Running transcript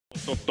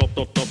It's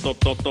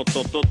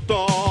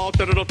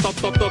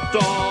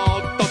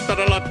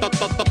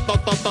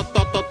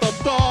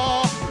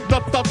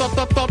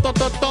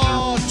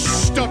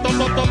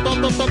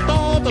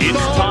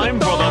time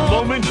for the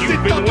moment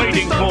you've been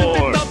waiting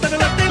for.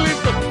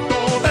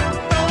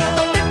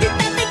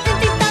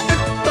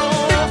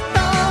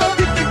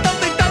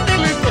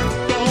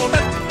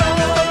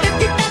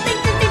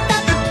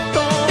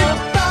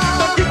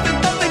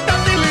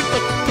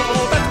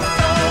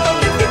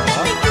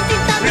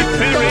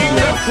 Preparing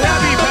the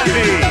Krabby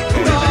Patty.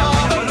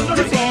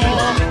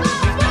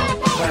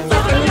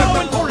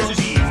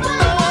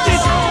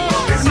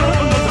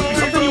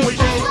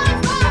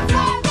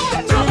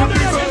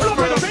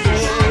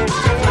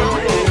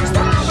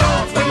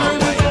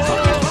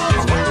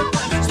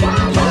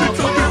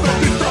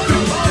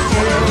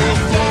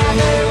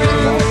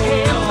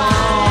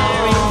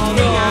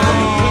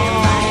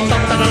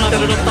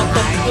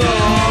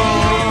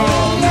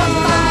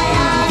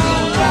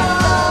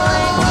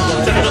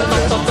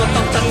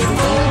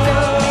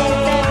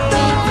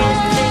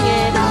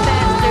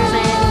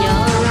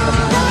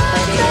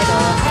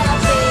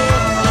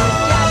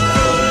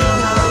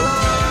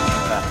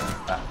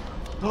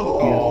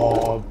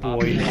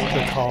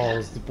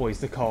 Boys,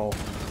 the call.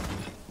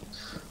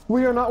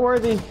 We are not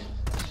worthy.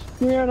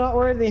 We are not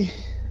worthy.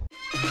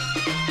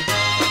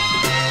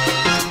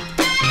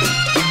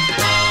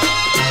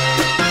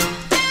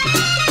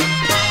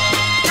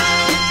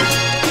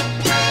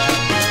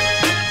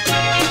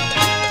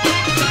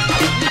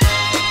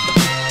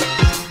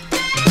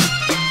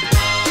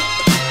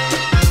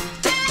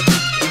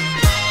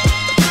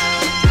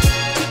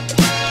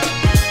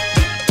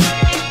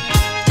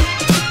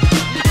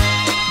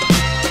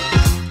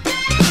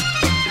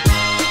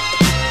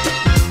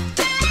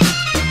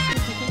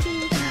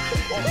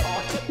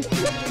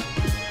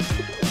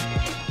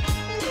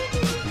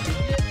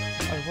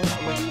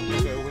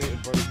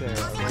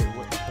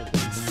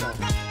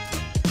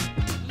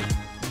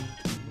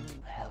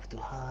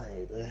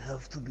 I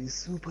have to be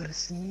super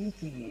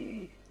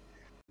sneaky.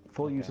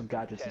 Full use of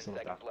gadgets and stuff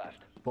like that.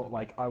 But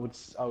like,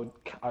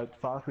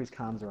 Valkyrie's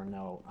cams are a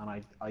no, and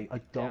I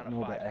don't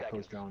know about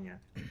Echo's drone yet.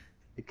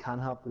 It can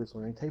help with its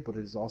orientate, but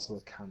it is also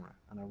a camera,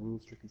 and I rule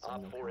strictly say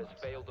no cameras. Has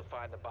failed to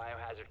find the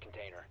biohazard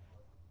container.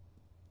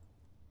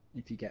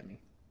 If you get me.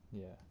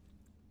 Yeah.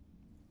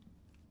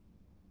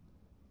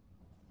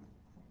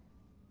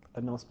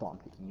 But no spawn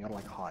peeking, you gotta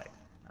like hide,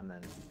 and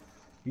then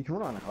you can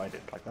run around and hide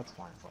it, like that's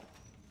fine, but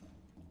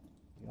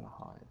you gotta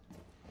hide.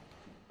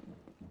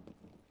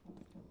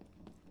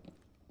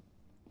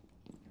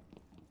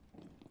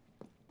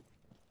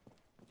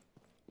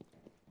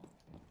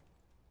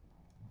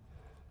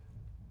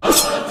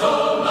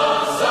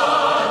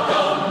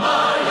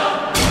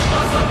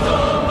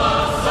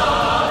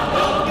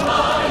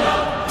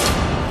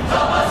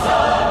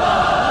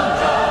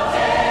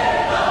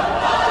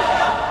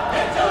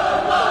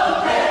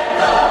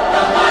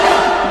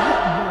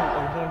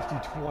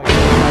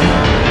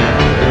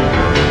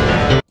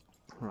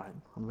 Right,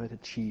 I'm ready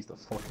to cheese the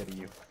fuck out of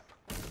you.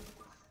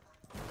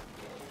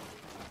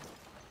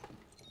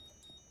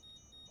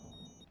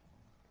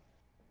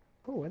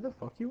 Oh, where the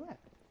fuck you at?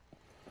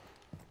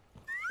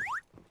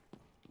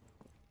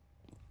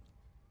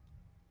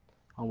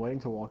 I'm waiting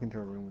to walk into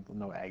a room with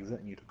no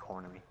exit and you to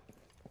corner me.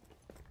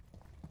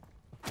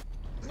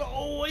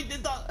 No, I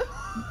did that!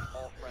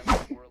 All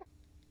friendly world.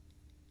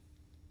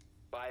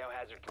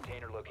 Biohazard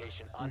container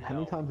location unknown. How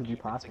many times did you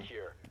pass me?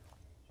 Secure.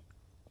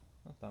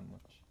 Not that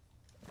much.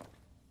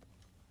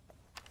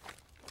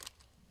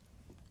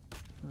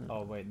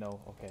 Oh wait, no.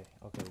 Okay,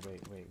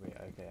 wait.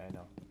 Okay, I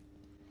know.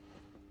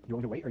 You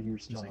want to wait, or you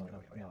just No, saying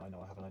no, I know.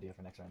 I have an idea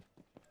for next round.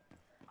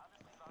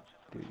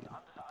 Do you?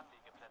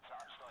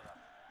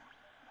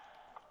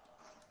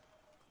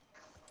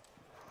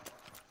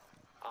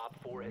 Op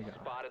 4 has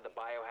spotted the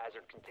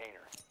biohazard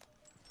container.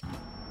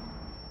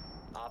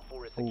 Op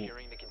 4 is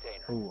securing the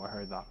container. Oh, I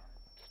heard that.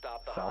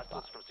 Stop the Felt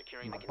hostiles that. from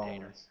securing My the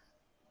container. bones.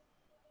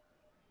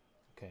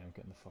 Okay, I'm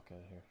getting the fuck out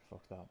of here.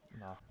 Fuck that.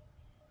 Nah.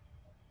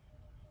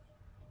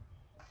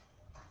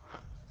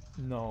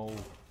 No,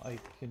 I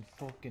can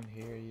fucking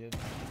hear you.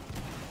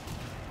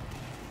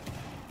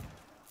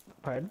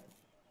 Pardon?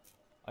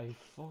 I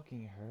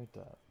fucking heard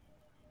that.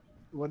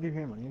 What do you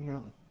hear, man? You didn't hear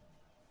nothing.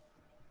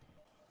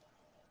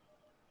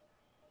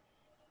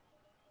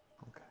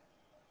 Okay.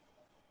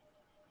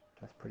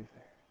 That's pretty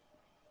fair.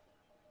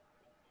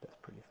 That's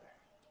pretty fair.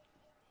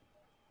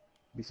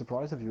 Be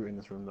surprised if you were in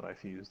this room that I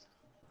fused.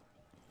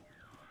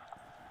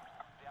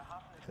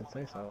 Should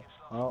say so.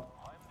 Oh.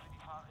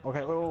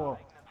 Okay, whoa.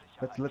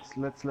 Let's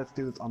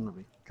do this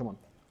honorably. Come on.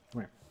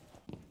 Come here.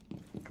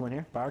 Come in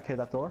here. Barricade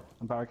that door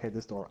and barricade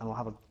this door, and we'll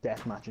have a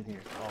death match in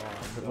here. Oh,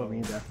 no.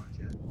 Mean death match,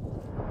 yeah.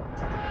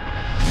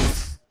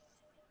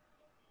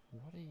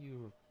 What are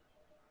you?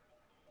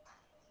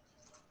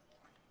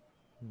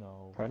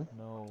 No. Pardon?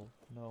 No.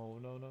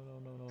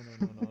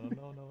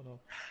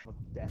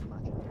 Death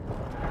match in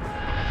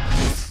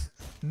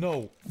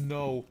here.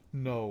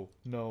 No.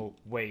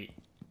 Wait.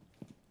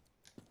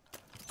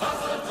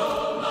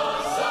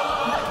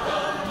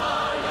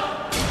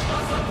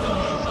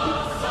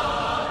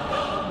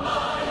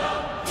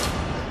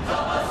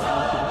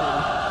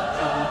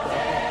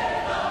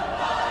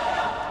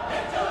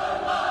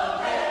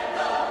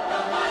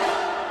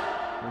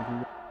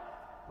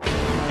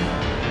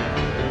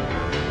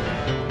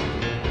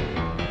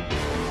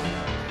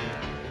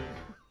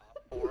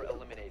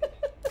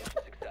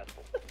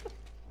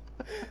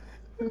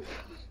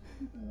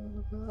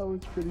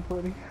 was pretty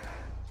funny.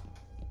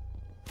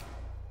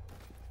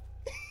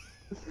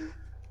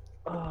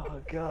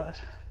 Oh god.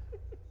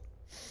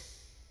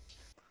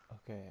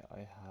 Okay, I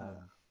have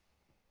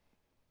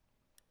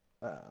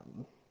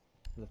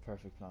the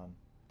perfect plan.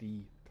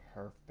 The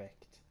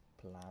perfect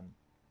plan.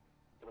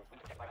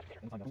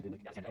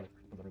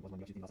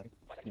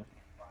 Yeah.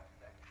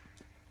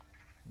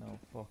 No,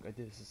 fuck, I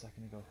did this a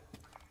second ago.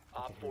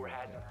 Op 4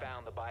 hasn't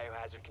found the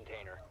biohazard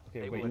container.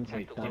 Okay, They wait, will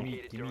attempt to give locate me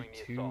it during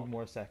the 2 assault.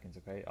 more seconds,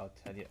 okay? I'll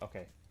tell you.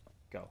 Okay,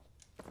 go.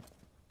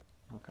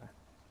 Okay.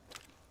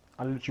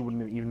 I literally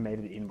wouldn't have even made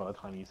it in by the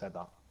time you said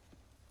that.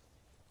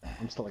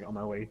 I'm still like on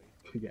my way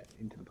to get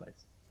into the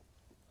place.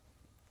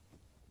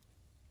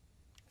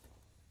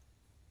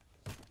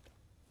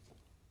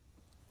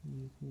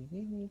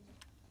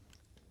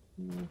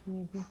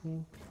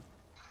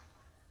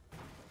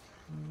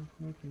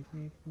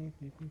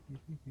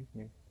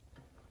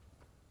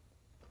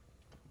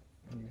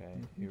 Okay,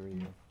 here are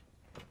you.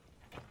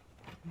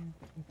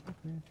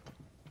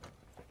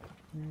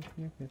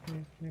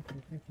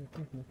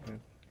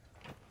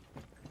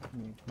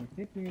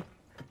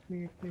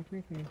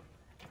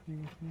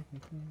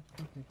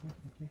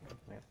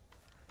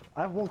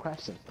 I have one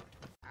question.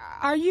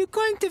 Are you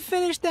going to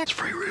finish that? It's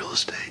free real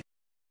estate.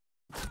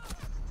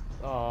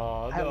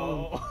 Oh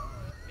no!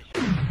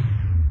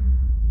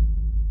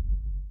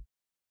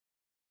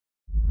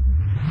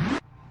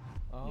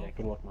 Oh. Yeah,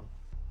 good luck, man.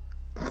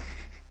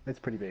 It's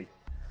pretty big.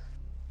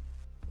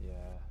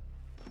 Yeah.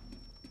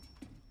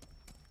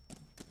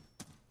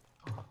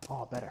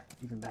 Oh, better.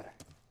 Even better.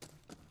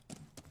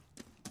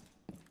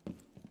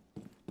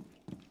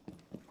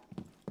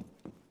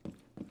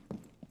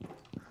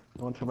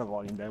 I want to turn my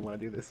volume down when I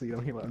do this so you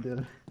don't hear what I'm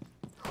doing.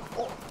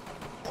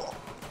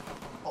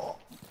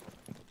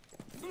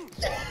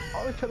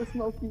 I was trying to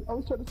smoke you. I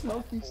was trying to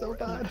smoke you so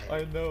bad.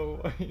 I know.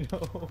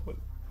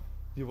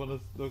 You want to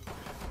look?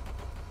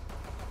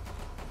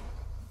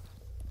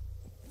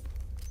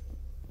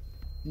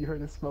 You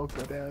heard the smoke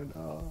go down.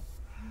 Oh,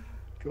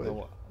 good.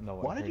 No,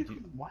 Why I did heard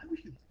you? Why would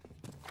you?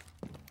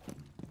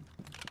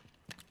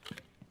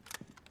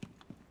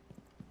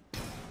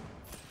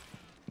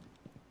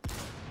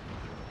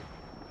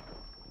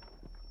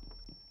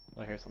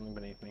 I hear something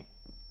beneath me.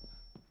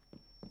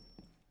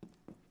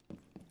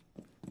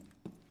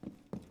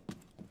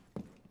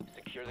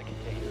 Secure the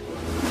container.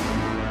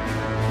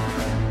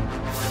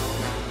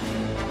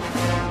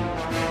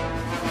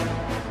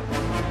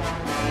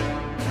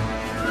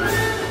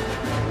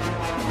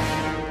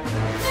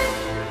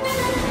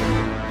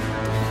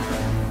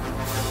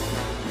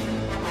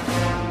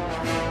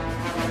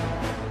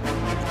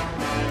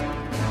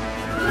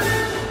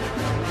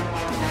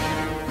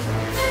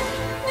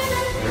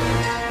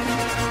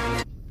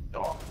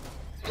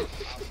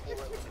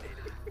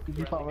 Did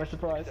you find my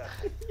surprise?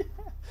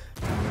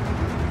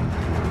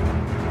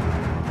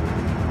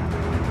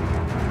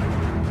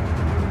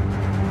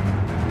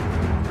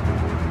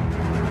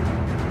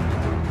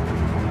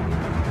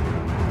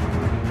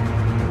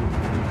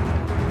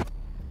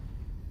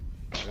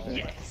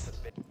 Yes!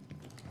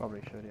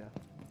 Probably should, yeah.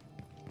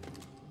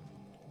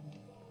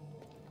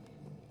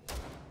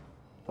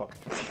 Fuck.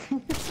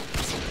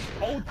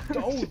 Oh,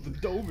 the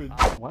Doman!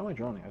 Why am I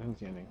drowning? I didn't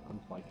see anything. I'm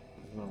like,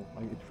 I don't know,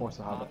 like, it's force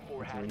of habit. Op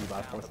 4 It's a really hasn't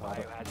bad found force the of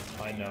habit.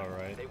 biohazard I know, container.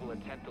 right? They will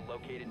attempt to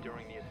locate it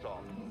during the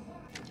assault.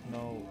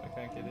 No, I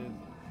can't get in.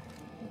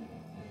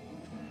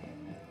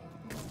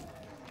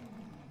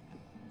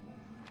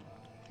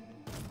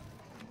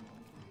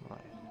 Right.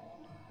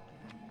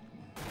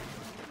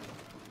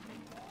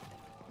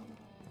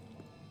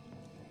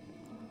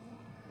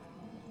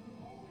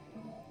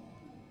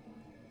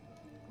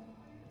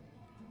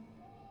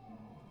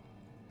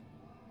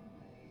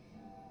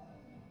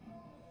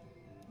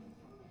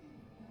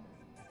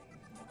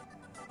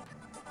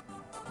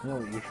 I know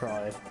what you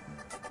tried.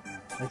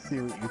 I see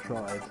what you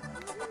tried.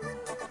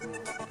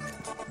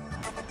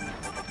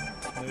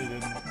 No, you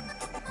didn't.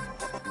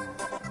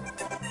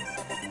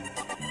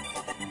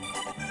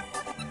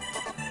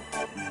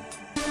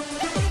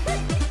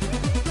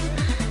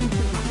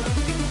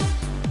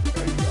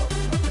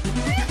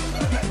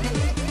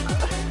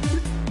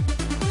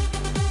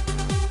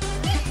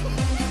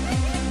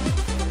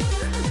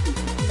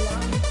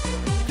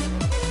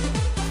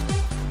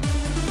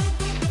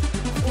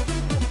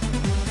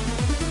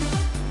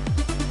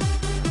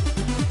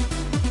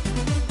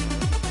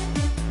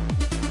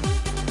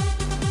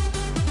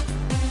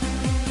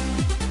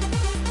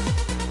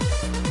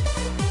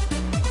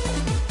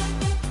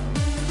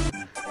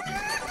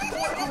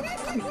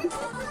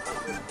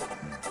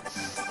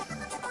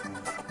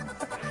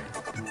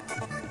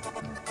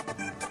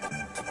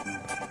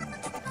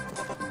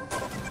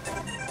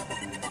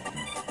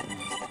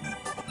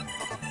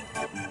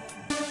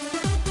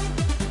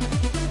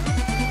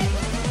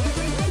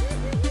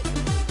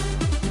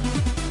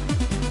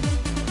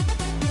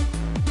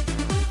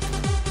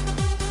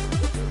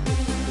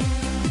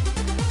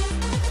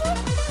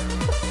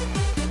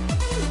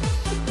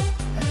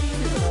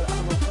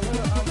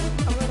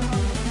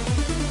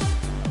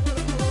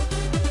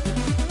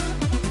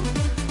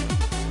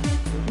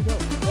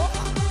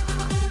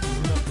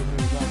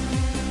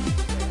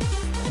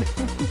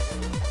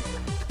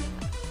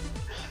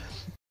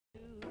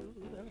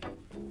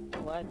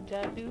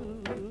 what I do,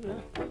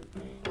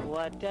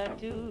 what I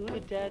do,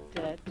 da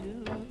da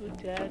do,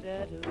 da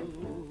da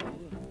do.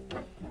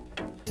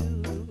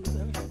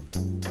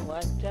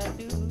 What I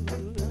do,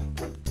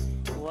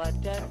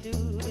 what I do,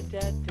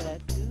 da da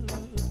do,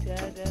 da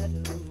da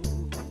do.